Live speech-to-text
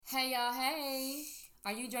Hey y'all, hey!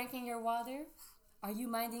 Are you drinking your water? Are you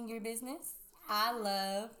minding your business? I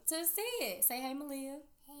love to see it. Say hey, Malia.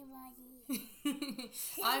 Hey, buddy.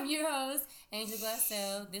 I'm your host, Angel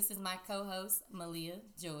Glassell. This is my co-host, Malia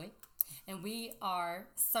Joy. And we are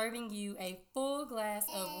serving you a full glass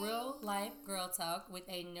of real-life girl talk with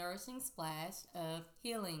a nourishing splash of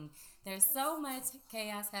healing. There's so much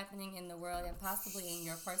chaos happening in the world and possibly in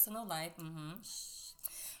your personal life.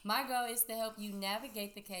 My goal is to help you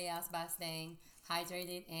navigate the chaos by staying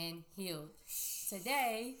hydrated and healed.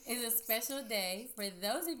 Today is a special day. For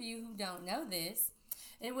those of you who don't know this,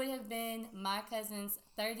 it would have been my cousin's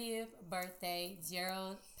 30th birthday,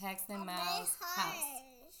 Gerald Paxton-Myles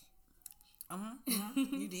Jr.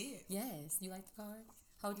 You did. Yes. You like the card?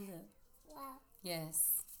 Hold it up. Wow.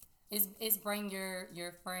 Yes. It's bring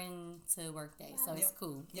your friend to work day, so it's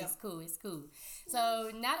cool. Yep. It's cool.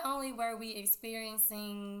 So not only were we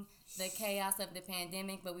experiencing the chaos of the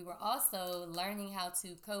pandemic, but we were also learning how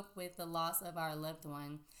to cope with the loss of our loved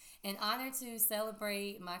one. In honor to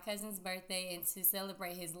celebrate my cousin's birthday and to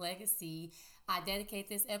celebrate his legacy, I dedicate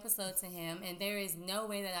this episode to him, and there is no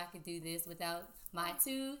way that I could do this without my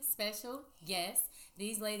two special guests.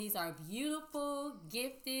 These ladies are beautiful,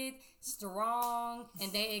 gifted, strong,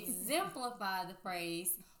 and they exemplify the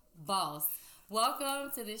phrase boss.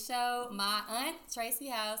 Welcome to the show, my aunt Tracey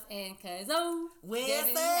Howse and cousin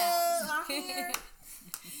Devenea Howse. I'm here.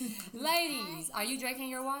 Ladies, are you drinking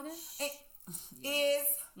your water? Is.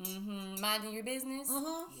 Minding your business?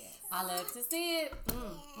 Yes. I love to see it.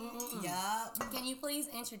 Yup. Can you please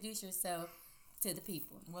introduce yourself to the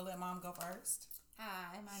people? We'll let mom go first.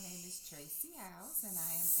 Hi, my name is Tracey Howse, and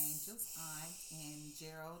I am Angel's aunt, and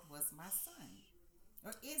Gerald was my son,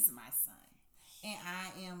 or is my son. And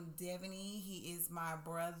I am Devenea. He is my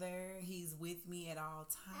brother. He's with me at all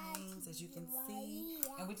times, as you can see.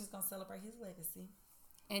 And we're just going to celebrate his legacy.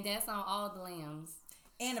 And that's on all the lambs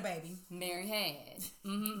And a baby. Mary had.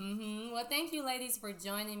 Well, thank you, ladies, for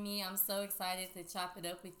joining me. I'm so excited to chop it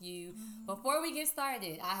up with you. Before we get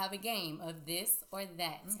started, I have a game of this or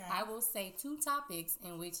that. Okay. I will say two topics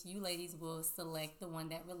in which you ladies will select the one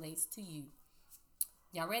that relates to you.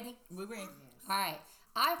 Y'all ready? We're ready. All right.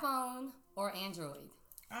 iPhone or Android?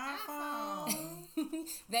 iPhone.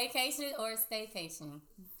 Vacation or staycation?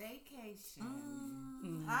 Vacation.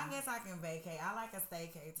 I guess I can vacate. I like a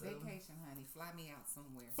staycation too. Vacation, honey. Fly me out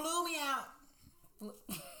somewhere. Flew me out.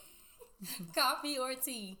 Coffee or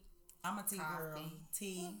tea? I'm a tea girl. Coffee.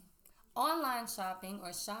 Tea. Online shopping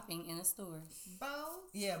or shopping in a store? Both.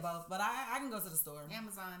 Yeah, both. But I can go to the store.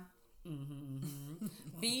 Amazon.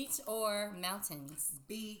 Beach or mountains?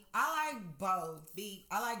 Beach. I like both. Beach.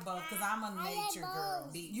 I like both because I'm a like nature girl.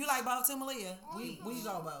 both. You like both too, Malia? We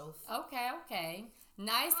go both. Okay.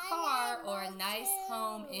 Nice I car like or both nice too.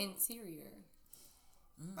 home interior?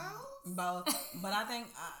 Both. Both. But I think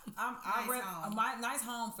Nice home. my nice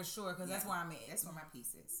home for sure because that's Yeah, where I'm at. That's where my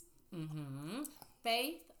piece is.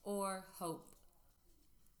 Faith or hope?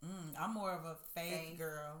 I'm more of a faith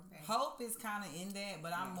girl. Faith. Hope is kind of in that,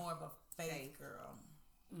 but I'm Yeah. more of a faith Faith. girl.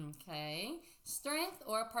 Okay. Strength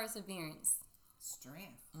or perseverance?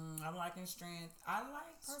 Strength. I'm liking strength. I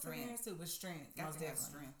like perseverance too, but strength. Got most to have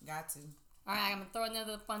definitely. strength. Got to. All right, I'm going to throw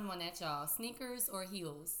another fun one at y'all. Sneakers or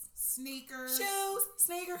heels? Sneakers. Shoes,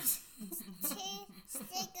 sneakers,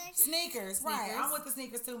 Stickers. sneakers. Right, Sneakers. I'm with the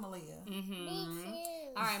sneakers too, Malia. Me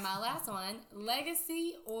too. All right, my last one.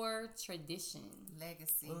 Legacy or tradition?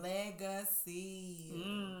 Legacy. Legacy.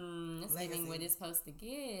 It's Legacy. giving what it's supposed to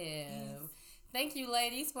give. Thank you,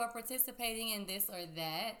 ladies, for participating in this or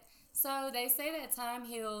that. So they say that time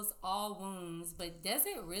heals all wounds, but does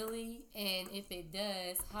it really? And if it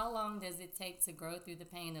does, how long does it take to grow through the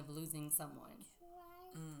pain of losing someone?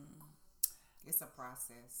 It's a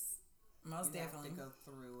process. Most You definitely. have to go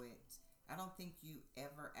through it. I don't think you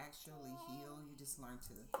ever actually heal. You just learn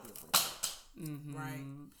to live with it. Right.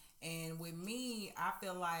 And with me, I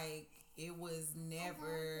feel like it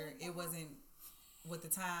wasn't with the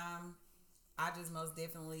time. I just most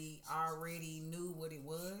definitely already knew what it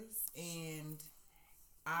was. And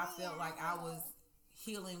I felt like I was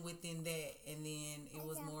healing within that. And then it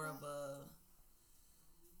was more of a,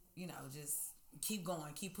 just keep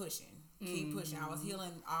going, keep pushing. Keep pushing. I was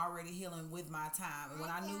already healing with my time. And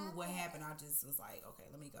when I knew what happened, I just was like, okay,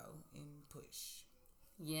 let me go and push.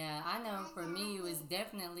 Yeah, I know for me it was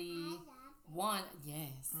definitely one.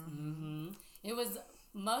 Yes. It was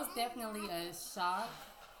most definitely a shock.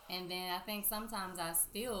 And then I think sometimes I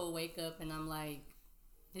still wake up and I'm like,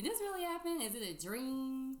 did this really happen? Is it a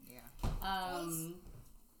dream? Yeah.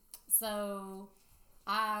 So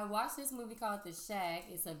I watched this movie called The Shack.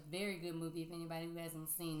 It's a very good movie if anybody who hasn't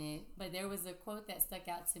seen it. But there was a quote that stuck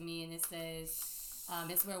out to me, and it says,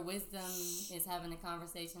 it's where wisdom is having a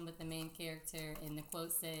conversation with the main character, and the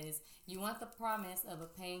quote says, "You want the promise of a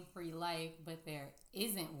pain-free life, but there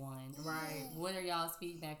isn't one." Right. What are y'all's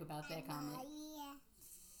feedback about that comment?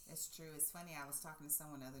 It's true. It's funny. I was talking to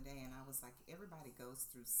someone the other day, and I was like, everybody goes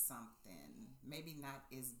through something. Maybe not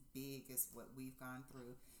as big as what we've gone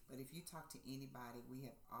through, but if you talk to anybody, we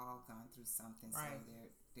have all gone through something. Right. So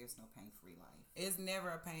there's no pain-free life. It's never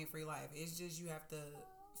a pain-free life. It's just you have to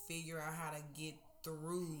figure out how to get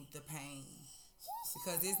through the pain.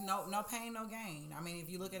 Because it's no pain, no gain. I mean,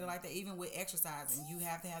 if you look at it like that, even with exercising, you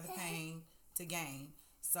have to have the pain to gain.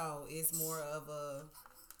 So it's more of a,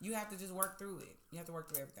 you have to just work through it. You have to work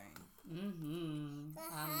through everything.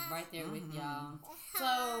 I'm right there with y'all.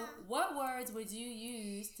 So, what words would you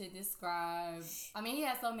use to describe? I mean, he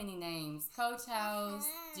has so many names: Coach Howse,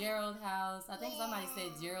 Gerald Howse. I think somebody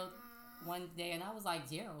said Gerald one day, and I was like,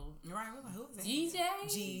 Gerald. Right? We're like, who is that?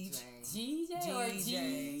 GJ or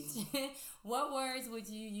GJ? What words would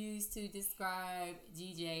you use to describe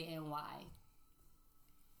GJ and why?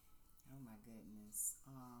 Oh my goodness.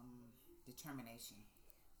 Determination.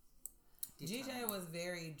 GJ was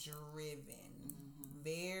very driven.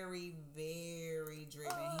 Very, very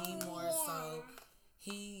driven. He more so,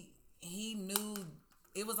 he knew,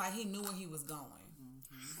 it was like he knew where he was going.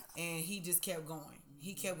 And he just kept going.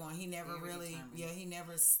 He kept going. He never Very really, determined. he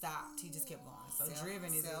never stopped. He just kept going. So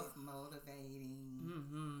driven is self-motivating.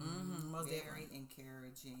 most Very definitely.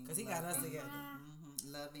 encouraging. Because he got us loving, together.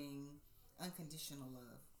 Loving, unconditional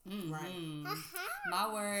love. Right.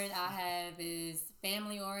 My word I have is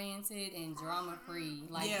family oriented and drama free.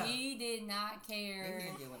 Like he did not care. He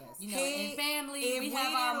didn't deal with us. You know, in family if we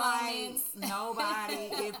have our moments. Nobody.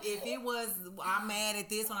 if it was, I'm mad at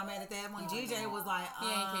this one, I'm mad at that one. GJ was like, He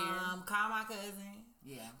ain't care. call my cousin.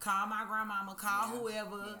 Yeah. Call my grandmama. Call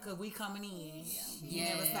whoever, because we coming in. He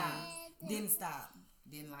never stopped. Didn't stop.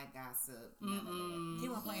 Didn't like gossip. None of that. He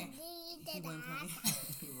wasn't playing. He wasn't playing.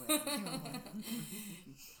 He wasn't.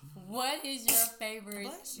 What is your favorite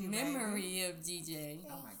Bless you, memory of GJ?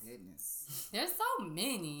 Oh my goodness. There's so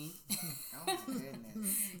many. Oh my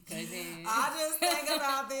goodness. I just think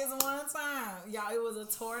about this one time. Y'all, it was a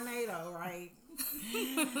tornado, right?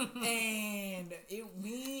 And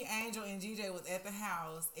me, Angel, and GJ was at the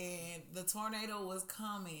house, and the tornado was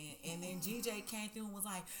coming, and then GJ came through and was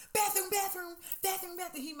like, bathroom, bathroom, bathroom,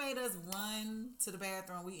 bathroom. He made us run to the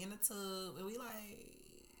bathroom. We in the tub, and we like,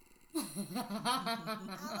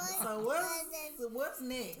 so what's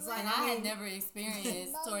next? Like, And I had never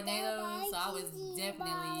experienced tornadoes, so I was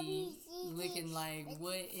definitely looking like,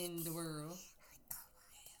 what in the world?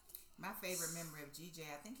 My favorite memory of GJ,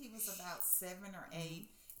 I think he was about 7 or 8,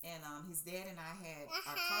 and his dad and I had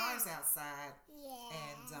our cars outside,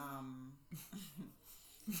 and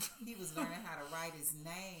he was learning how to write his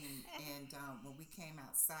name, and when we came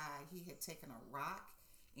outside, he had taken a rock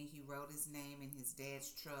and he wrote his name in his dad's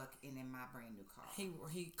truck and in my brand new car.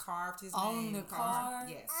 He carved his On name. the car?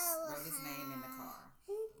 Yes, wrote his name in the car.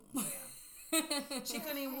 Yeah. She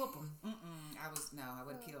couldn't even whoop him. I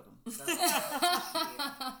would have killed him. So,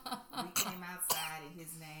 yeah. We came outside and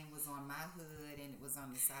his name was on my hood and it was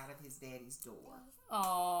on the side of his daddy's door.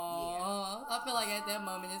 Oh, I feel like at that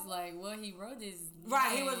moment it's like, well, he wrote his name.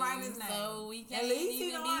 Right, he was writing his name. So we can't At least he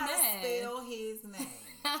even know be how to mad. spell his name.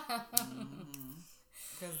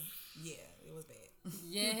 Because, it was bad.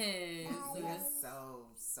 Yes. We got so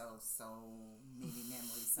many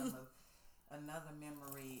memories. Another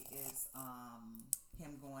memory is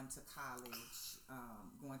him going to college,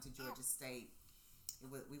 going to Georgia State.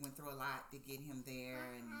 We went through a lot to get him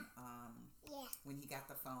there, and when he got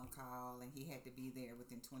the phone call and he had to be there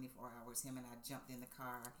within 24 hours, him and I jumped in the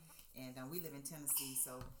car, and we live in Tennessee,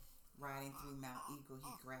 so riding through Mount Eagle,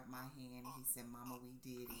 he grabbed my hand and he said, "Mama, we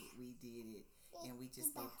did it." And we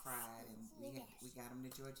just both cried, and we got him to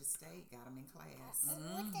Georgia State, got him in class.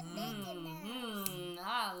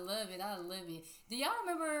 I love it. Do y'all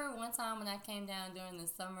remember one time when I came down during the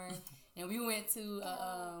summer and we went to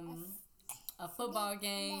a football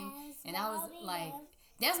game, and I was like,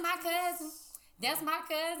 that's my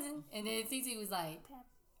cousin, and then TT was like,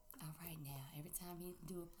 all right, now every time you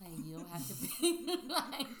do a play, you don't have to be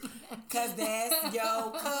like, because that's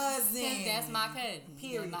your cousin. 'Cause that's my cousin.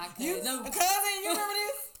 Period. That's my You, cousin. cousin, you remember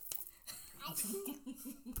this?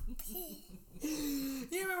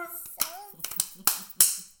 You remember?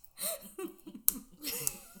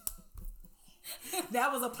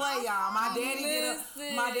 That was a play, y'all. My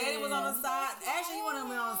daddy was on the side. Actually, he wasn't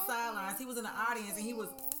even on the sidelines. He was in the audience, and he was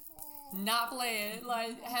not playing,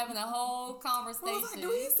 like having a whole conversation. I was like, do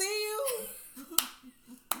he see you?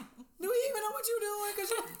 Do he even know what you doing?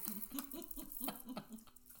 Cause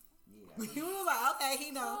he was like, okay,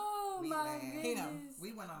 he know. Oh We my laughed. goodness. He know.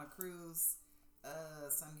 We went on a cruise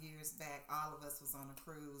some years back. All of us was on a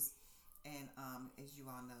cruise, and as you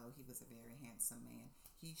all know, he was a very handsome man.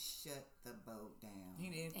 He shut the boat down. He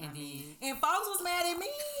did. Indeed. And folks was mad at me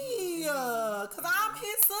because I'm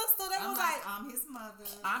his sister. They was like, I'm his mother.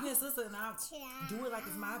 I'm his sister, and I do it like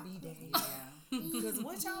it's my b-day. Yeah. Because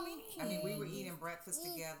what y'all mean? I mean, we were eating breakfast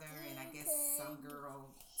together, and I guess some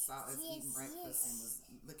girl saw us eating breakfast and was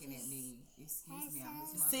looking at me. Excuse me, I'm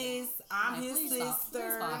his mother. Sis, I'm Like, his please stop. sister.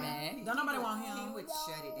 Please stop that. Don't nobody want He him. would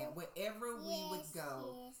shut it down. Wherever we would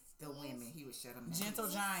go, the women, he would shut them down. Gentle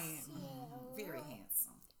giant. Very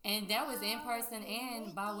handsome. And that was in person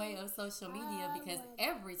and by way of social media, because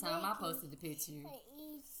every time I posted the picture,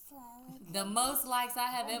 the most likes I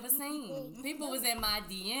have ever seen. People was in my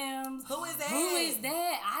DMs. Who is that? Who is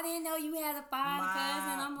that? I didn't know you had a fine My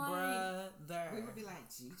cousin. I'm like, brother. We would be like,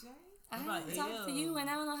 GJ? I I'm haven't like, talked to ew. you in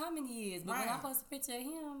I don't know how many years, but when I Right. post a picture of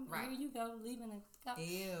him, Right. here you go, leaving a cup.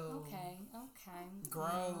 Ew. Okay.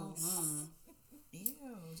 Gross. Mm. Ew,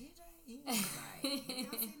 GJ. Ew. Like,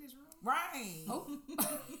 y'all seen his room? Right. Oh.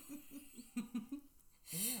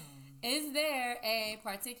 Ew. Is there a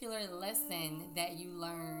particular lesson that you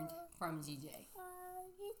learned from GJ? Oh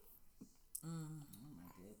my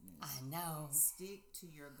goodness. I know. Stick to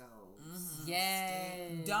your goals.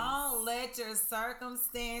 Yes. Don't let your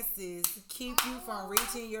circumstances keep you from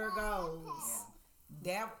reaching your goals.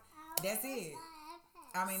 That's it.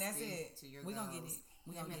 I mean, that's Stick it. to your We gonna get goals. it.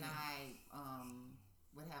 We Him gonna get and it. I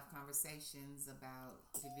would have conversations about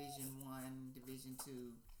Division 1, Division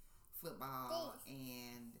 2 football,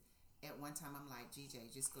 and at one time I'm like,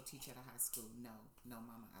 GJ, just go teach at a high school. No,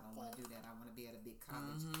 mama, I don't want to do that. I want to be at a big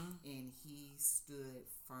college. And he stood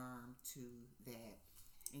firm to that,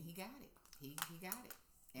 and he got it. He got it,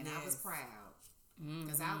 and I was Yes. proud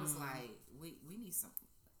because I was like, we need some.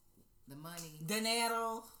 The money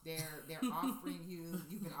Dinero, they're offering you.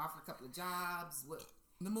 You've been offered a couple of jobs. What?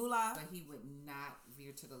 the moolah. But he would not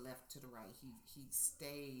veer to the left, to the right. He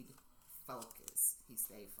stayed focused.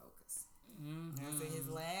 I said his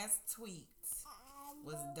last tweet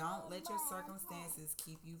was, "Don't let your circumstances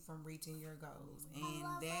keep you from reaching your goals," and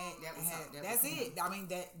that's it. I mean,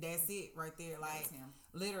 that's it right there. Like, him.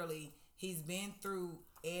 literally, he's been through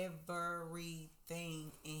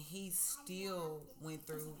everything, and he still went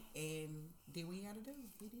through and did what he had to do.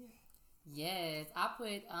 He did. Yes, I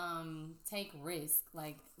put take risk,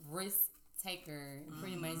 like risk taker.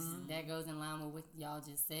 Pretty much that goes in line with what y'all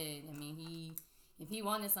just said. I mean, if he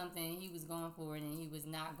wanted something, he was going for it, and he was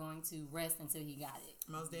not going to rest until he got it.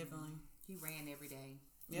 Most definitely. He ran every day.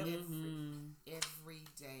 Yep. Every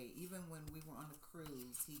day. Even when we were on the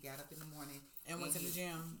cruise, he got up in the morning And went to the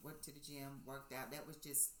gym. Went to the gym, worked out. That was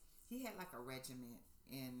just, he had like a regiment,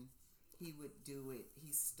 and he would do it.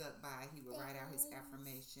 He stuck by. He would write out his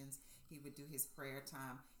affirmations. He would do his prayer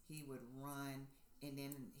time. He would run, and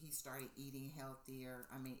then he started eating healthier.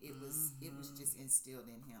 I mean, it was just instilled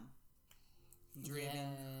in him. Driven.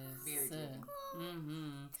 Yes. Very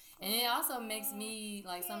driven. And it also makes me,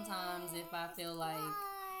 like, sometimes if I feel like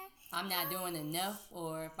I'm not doing enough,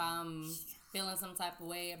 or if I'm feeling some type of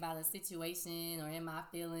way about a situation, or in my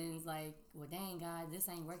feelings like, well, dang, God, this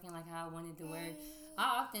ain't working like how I wanted to work.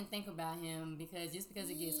 I often think about him, because just because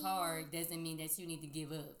it gets hard doesn't mean that you need to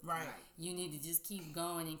give up. Right. You need to just keep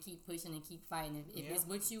going and keep pushing and keep fighting. If it's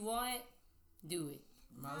what you want, do it.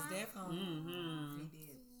 Most definitely. He did.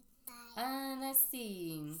 Let's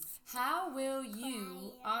see. How will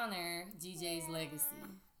you honor GJ's legacy?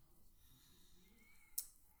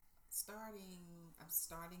 I'm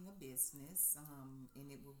starting a business,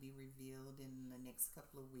 and it will be revealed in the next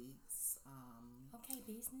couple of weeks. Okay,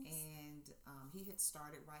 business. And he had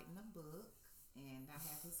started writing a book, and I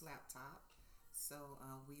have his laptop, so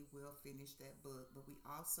we will finish that book. But we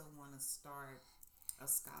also want to start a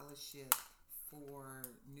scholarship for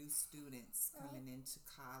new students coming into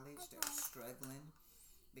college that are struggling,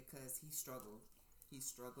 because he struggled.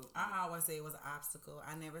 I always say it was an obstacle.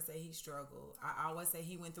 I never say he struggled. I always say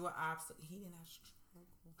he went through an obstacle. He did not struggle.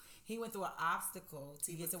 He went through an obstacle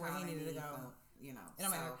to get to where he needed to go. You know, It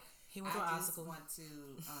don't matter. He went through an obstacle. Want to,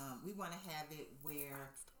 we want to have it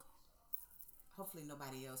where hopefully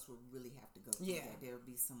nobody else will really have to go through that. There will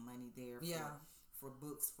be some money there for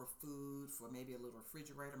books, for food, for maybe a little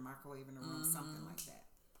refrigerator, microwave in the room, something like that.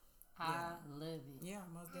 I love it. Yeah,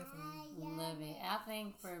 most definitely. Love it. I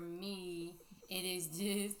think for me, it is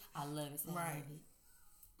just, I love it. So Right.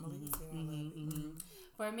 I love it. Malik said I love it.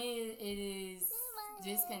 For me, it is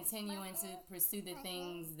just continuing to pursue the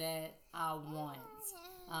things that I want.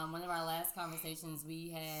 One of our last conversations we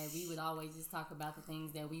had, we would always just talk about the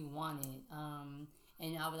things that we wanted.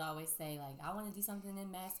 And I would always say, like, I want to do something in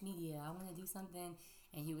mass media. I want to do something.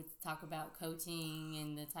 And he would talk about coaching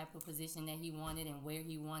and the type of position that he wanted and where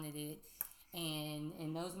he wanted it. And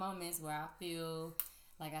in those moments where I feel,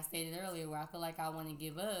 like I stated earlier, where I feel like I want to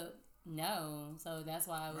give up, no. So that's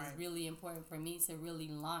why it was really important for me to really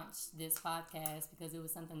launch this podcast, because it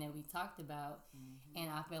was something that we talked about. And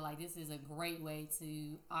I feel like this is a great way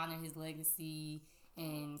to honor his legacy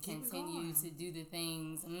and continue to do the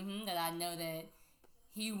things that I know that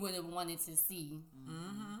he would have wanted to see.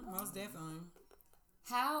 Most definitely.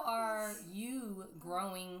 How are you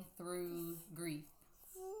growing through grief?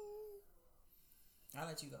 I'll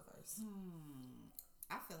let you go first.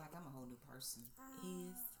 I feel like I'm a whole new person.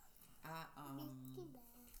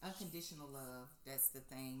 Unconditional love, that's the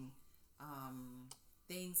thing.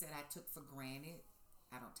 Things that I took for granted,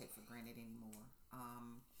 I don't take for granted anymore.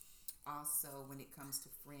 Also, when it comes to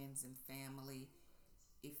friends and family,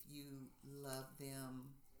 if you love them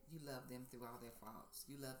through all their faults.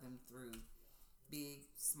 You love them through big,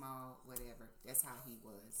 small, whatever. That's how he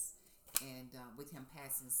was. And with him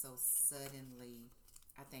passing so suddenly,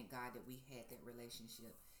 I thank God that we had that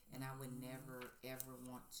relationship. And I would never, ever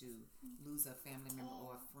want to lose a family member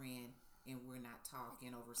or a friend and we're not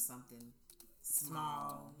talking over something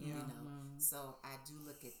small, you know. So I do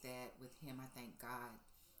look at that with him. I thank God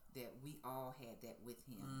that we all had that with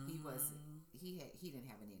him. He didn't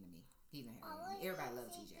have an enemy. He didn't have an enemy. Everybody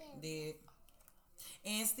loved GJ. Did.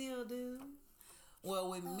 And still do. Well,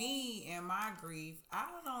 with me and my grief,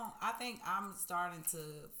 I think I'm starting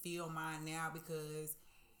to feel mine now, because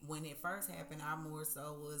when it first happened, I more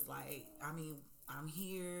so was like, I mean, I'm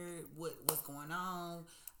here. What's going on?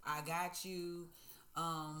 I got you.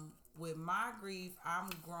 With my grief, I'm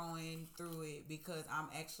growing through it because I'm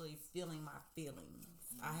actually feeling my feelings.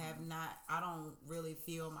 I don't really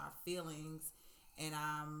feel my feelings, and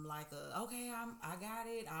I'm like, okay, I got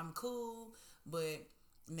it. I'm cool. But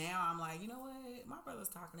now I'm like, you know what? My brother's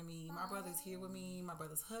talking to me. My brother's here with me. My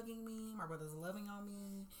brother's hugging me. My brother's loving on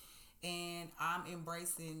me. And I'm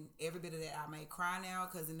embracing every bit of that. I may cry now,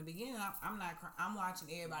 because in the beginning, I'm not crying. I'm watching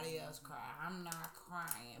everybody else cry. I'm not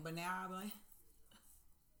crying. But now I'm like,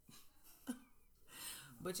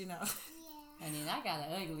 but you know. And then I got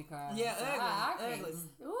an ugly cry. Yeah, so ugly.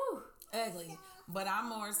 Ooh. Ugly. But I'm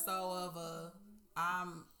more so of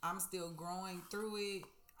I'm still growing through it.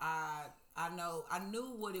 I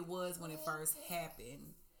knew what it was when it first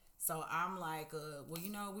happened. So I'm like, well,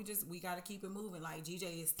 you know, we got to keep it moving. Like,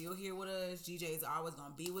 GJ is still here with us. GJ is always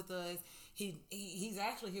going to be with us. He's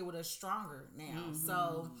actually here with us stronger now.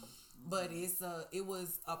 So, but it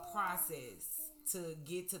was a process to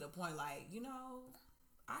get to the point, like, you know,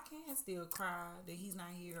 I can still cry that he's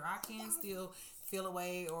not here. I can still feel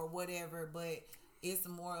away or whatever, but it's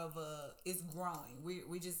more of it's growing. We're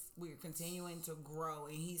continuing to grow,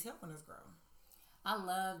 and he's helping us grow. I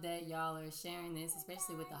love that y'all are sharing this,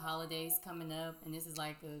 especially with the holidays coming up. And this is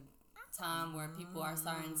like a time where people are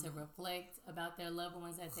starting to reflect about their loved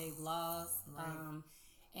ones that they've lost. Right.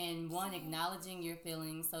 And acknowledging your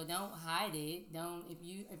feelings. So don't hide it.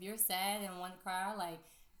 If you're sad and want to cry, like,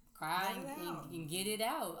 cry and get it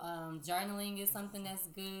out. Journaling is something that's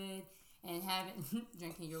good. And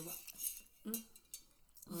drinking your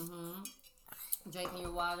drinking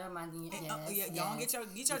your water, minding your Go on, get your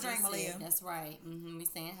drink, Malia. That's right. We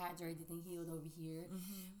staying hydrated and healed over here.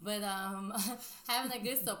 But having a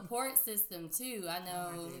good support system too. I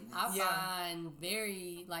know I find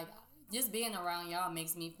very, like, just being around y'all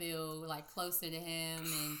makes me feel like closer to him,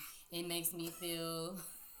 and it makes me feel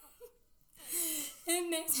it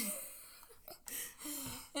makes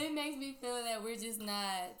me feel that we're just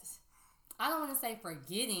not, I don't want to say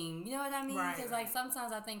forgetting, you know what I mean? Because like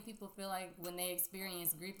sometimes I think people feel like when they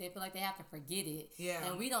experience grief, they feel like they have to forget it. Yeah.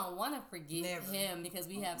 And we don't want to forget him, because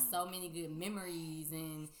we have so many good memories,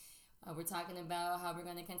 and we're talking about how we're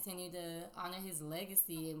going to continue to honor his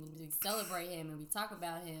legacy, and we celebrate him, and we talk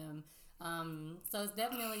about him. So it's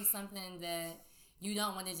definitely something that you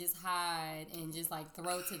don't want to just hide and just like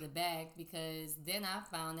throw to the back, because then I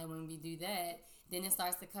found that when we do that, then it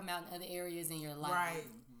starts to come out in other areas in your life. Right.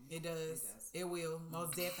 It does. It will.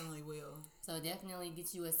 Most definitely will. So definitely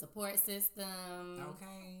get you a support system.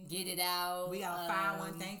 Okay. Get it out. We got to find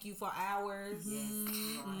one. Thank you for ours.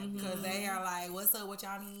 Because they are like, what's up? What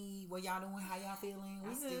y'all need? What y'all doing? How y'all feeling?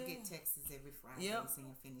 I still get texts every Friday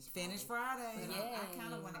saying finish Friday. But I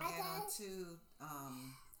kind of want to add on to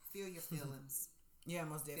feel your feelings. Yeah,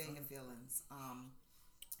 most definitely. Feel your feelings.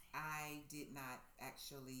 I did not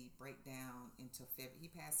actually break down until February. He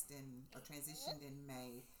passed in or transitioned in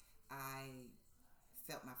May. I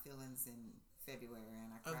felt my feelings in February,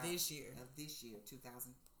 and I cried Of this year,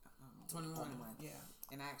 2021. Yeah,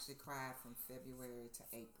 and I actually cried from February to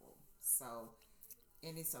April. So,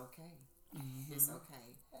 and it's okay. It's okay.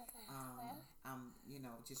 I'm,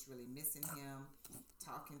 just really missing him,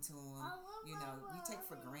 talking to him. We take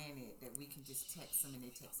for granted that we can just text them and they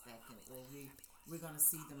text back, or we're gonna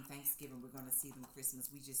see them Thanksgiving, we're gonna see them Christmas.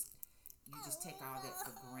 You just take all that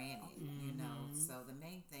for granted, So the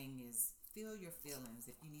main thing is feel your feelings.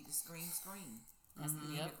 If you need to scream, scream. If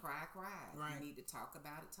you need to cry, cry. Right. If you need to talk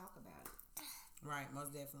about it, talk about it. Right,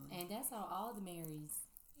 most definitely. And that's how all the Marys.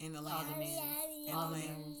 In the All land. the Marys. And All the the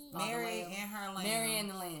lamb. Marys. Mary and her lamb. Mary and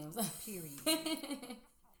the Lambs. Period.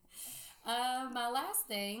 My last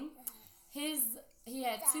thing, he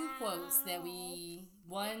had two quotes that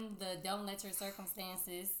one, the don't let your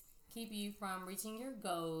circumstances keep you from reaching your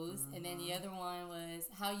goals, and then the other one was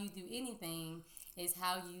how you do anything is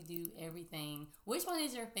how you do everything. Which one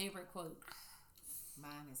is your favorite quote?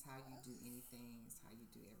 Mine is how you do anything is how you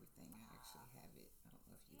do everything. I actually have it. I don't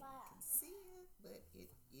know if you can see it, but it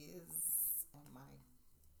is on my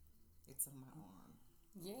arm.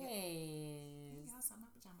 Yes. Yeah, I saw my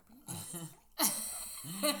pajama pants.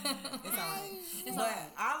 It's alright. But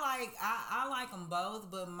I like them both,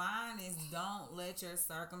 but mine is don't let your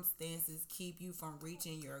circumstances keep you from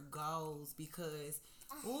reaching your goals, because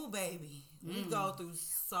ooh baby, we go through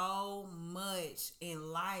so much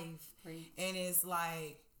in life. Preach. And it's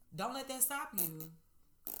like, don't let that stop you.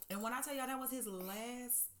 And when I tell y'all that was his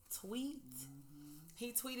last tweet,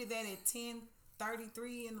 he tweeted that at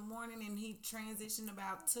 10:33 in the morning, and he transitioned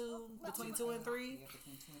about between 2 and 3. Yeah,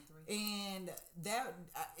 between 2 and 3. And that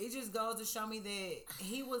it just goes to show me that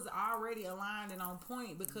he was already aligned and on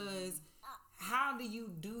point, because how do you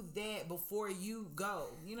do that before you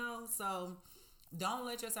go? So don't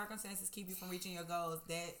let your circumstances keep you from reaching your goals.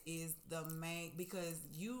 That is the main, because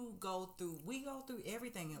we go through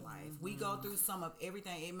everything in life. We go through some of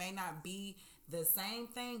everything. It may not be the same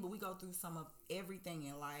thing, but we go through some of everything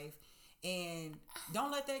in life. And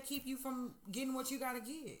don't let that keep you from getting what you got to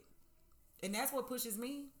get. And that's what pushes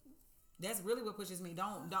me. That's really what pushes me.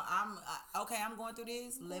 I'm going through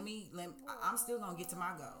this. I'm still going to get to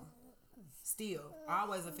my goal. Still.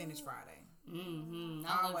 Always a finish Friday. I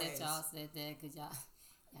love that y'all said that, because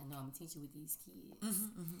y'all know I'm teaching with these kids.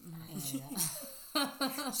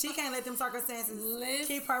 And, she can't let them circumstances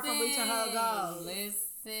keep her from reaching her goals. Listen.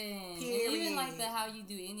 Period. And even like the how you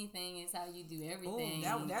do anything is how you do everything.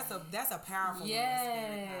 Ooh, that's a powerful one.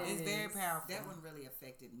 It's very powerful. That one really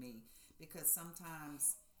affected me, because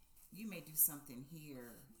sometimes you may do something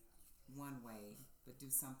here one way, but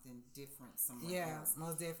do something different somewhere else. Yeah,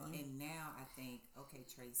 most definitely. And now I think, okay,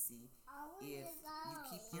 Tracy, if you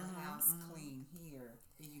keep your house clean here,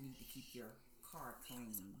 then you need to keep your car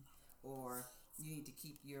clean, or you need to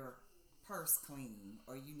keep your purse clean,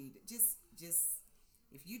 or you need to just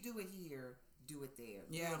if you do it here, do it there.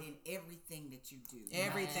 Yeah. Do it in everything that you do.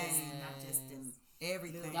 Everything. Not just in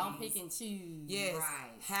everything. Don't pick and choose. Yes.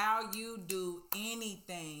 Right. How you do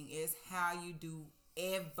anything is how you do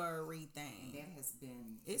everything. That has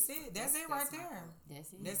been. It's it. That's it right there.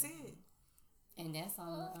 That's it. That's it. And that's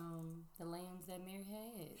on the lambs that Mary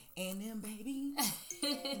had. And them babies.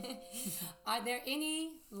 Are there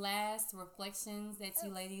any last reflections that you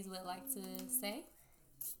ladies would like to say?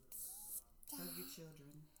 Tell your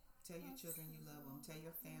children. Tell your children you love them. Tell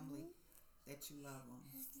your family that you love them.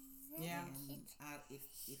 Yeah. And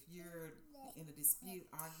if you're in a dispute,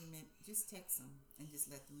 argument, just text them and just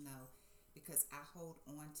let them know, because I hold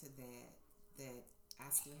on to that I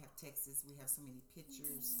still have texts. We have so many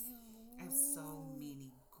pictures. I have so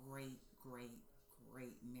many great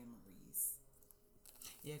memories.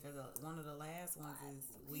 Yeah, because one of the last ones is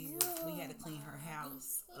we had to clean her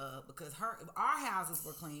house because our houses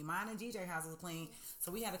were clean. Mine and GJ houses were clean,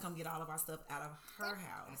 so we had to come get all of our stuff out of her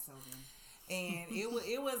house. I told them. And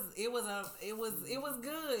it was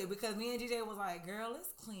good, because me and GJ was like, girl,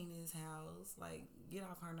 let's clean this house. Like, get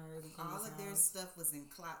off her nerves and clean All this of house. their stuff was in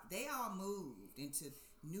They all moved into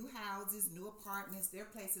new houses, new apartments. Their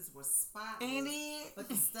places were spotless. But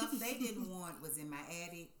the stuff they didn't want was in my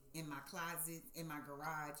attic, in my closet, in my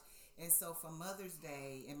garage. And so for Mother's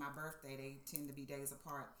Day and my birthday, they tend to be days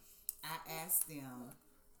apart, I asked them,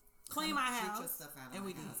 clean my house. Get your stuff out of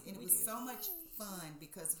my house. And it was so much fun,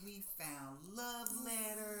 because we found love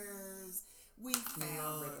letters, we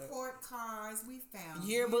found report cards, we found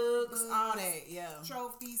yearbooks, all that, yeah.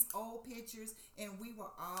 Trophies, old pictures, and we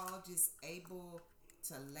were all just able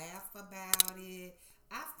to laugh about it.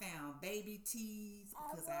 I found baby teas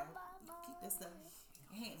because I keep this stuff.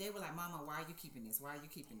 And they were like, "Mama, why are you keeping this? Why are you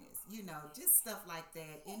keeping this?" You know, just stuff like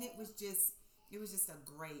that. And it was just a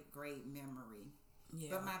great memory. Yeah.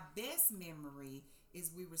 But my best memory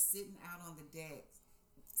is we were sitting out on the deck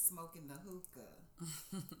smoking the hookah,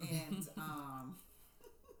 and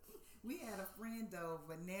we had a friend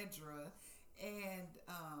over, Nedra. And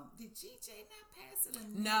did GJ not pass it?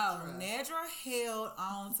 No, Nedra held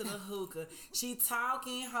on to the hookah. She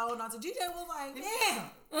talking, holding on to. GJ was like,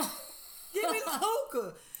 "Damn, give me the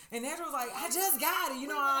hookah." And Nedra was like, "I just got it." You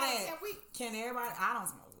know all that. Can everybody? I don't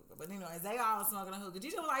smoke hookah, but anyways, they all smoking a hookah.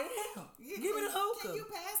 GJ was like, "Damn, give me the hookah." Can you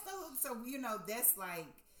pass the hookah? So that's like.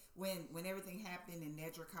 When everything happened and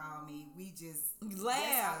Nedra called me, we just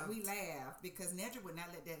laughed. We laughed because Nedra would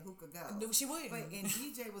not let that hookah go. No, she wouldn't. And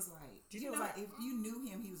DJ was like, if you knew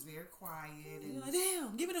him, he was very quiet. And like,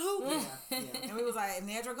 damn, give me the hookah. Yeah. And we was like,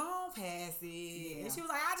 Nedra, go on, pass it. Yeah. And she was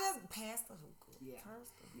like, I just passed the hookah. Yeah.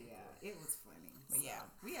 It was funny. But yeah,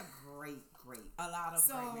 we have great, a lot of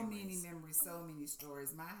so great many memories, so many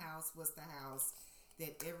stories. My house was the house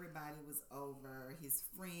that everybody was over, his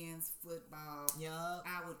friends, football. Yup.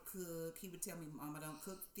 I would cook. He would tell me, "Mama, don't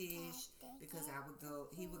cook fish," because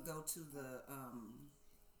he would go to the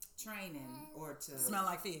training or to smell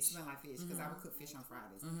like fish because I would cook fish on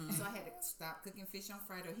Fridays. So I had to stop cooking fish on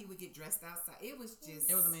Friday, or he would get dressed outside. It was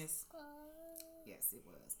a mess. Yes, it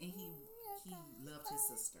was. And he loved his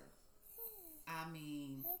sister. I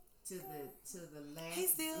mean, to the last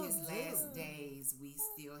his last days, we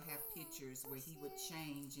still have pictures where he would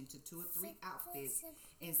change into 2 or 3 outfits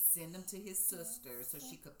and send them to his sister so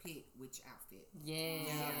she could pick which outfit.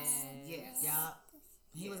 Yes. Yeah.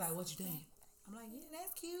 He was like, "What you think?" I'm like, "Yeah,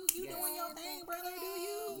 that's cute. You doing your thing, brother? Do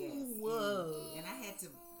you?" Yes. Whoa. And I had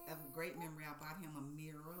to have a great memory. I bought him a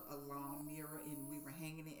long mirror, and we were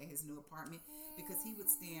hanging it at his new apartment because he would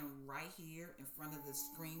stand right here in front of the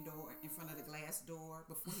screen door, in front of the glass door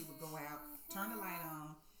before he would go out, turn the light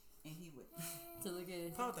on, and he would to look at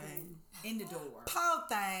it. Poor thing. In the door. Poor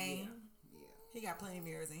thing. Yeah. He got plenty of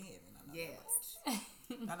mirrors in heaven. I know. Yes.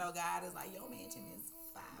 I know God is like, your mansion is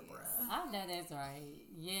fine, bruh. I know that's right.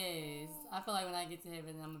 Yes. I feel like when I get to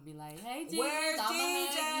heaven, I'm going to be like, "Hey, Jesus, where's I'm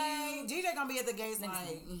DJ? DJ going to be at the gates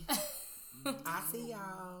like, I see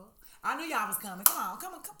y'all. I knew y'all was coming.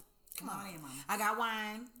 Come on in, Mama. I got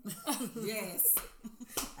wine. Yes.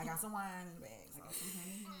 I got some wine in the bag.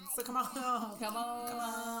 So come on. Come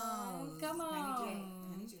on.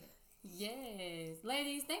 Honey Jack. Yes.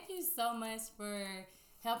 Ladies, thank you so much for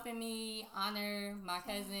helping me honor my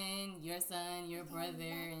cousin, your son, your brother,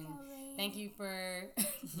 and thank you for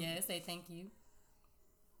say thank you.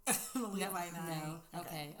 No.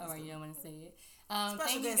 Okay. All right, you don't want to say it. Special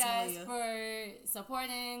thank you guest guys Malia. for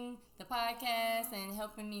supporting the podcast and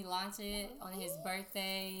helping me launch it on his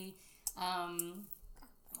birthday. I'm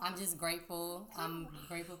just grateful. I'm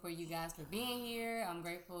grateful for you guys for being here. I'm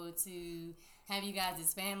grateful to have you guys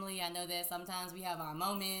as family. I know that sometimes we have our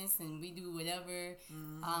moments and we do whatever.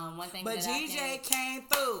 One thing, but that GJ came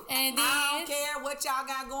through. And I don't care what y'all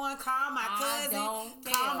got going. Call my cousin.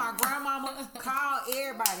 Call my grandmama. Call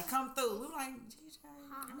everybody. Come through. We like, GJ.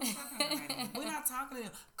 We're not talking to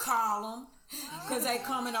them. Call them. Because they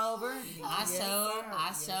coming over. I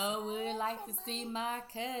sure would like to see my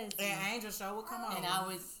cousin. And Angel sure will come over. And I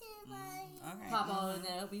would pop on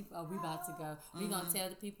there. We about to go. We gonna tell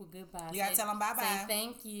the people goodbye. You gotta tell them bye-bye. Say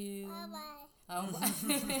thank you.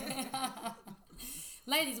 Bye-bye.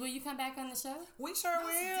 Ladies, will you come back on the show? We sure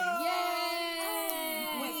will.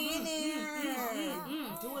 Yay! We in there.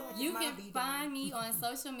 You can find me on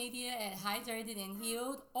social media at Hydrated and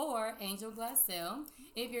Healed or Angel Glassell.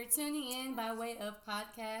 If you're tuning in by way of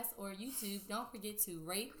podcast or YouTube, don't forget to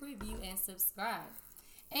rate, review, and subscribe.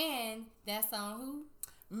 And that's on who?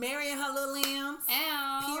 Mary and her little limbs.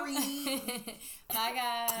 Ow. Period. Bye,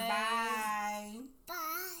 guys. Bye.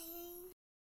 Bye.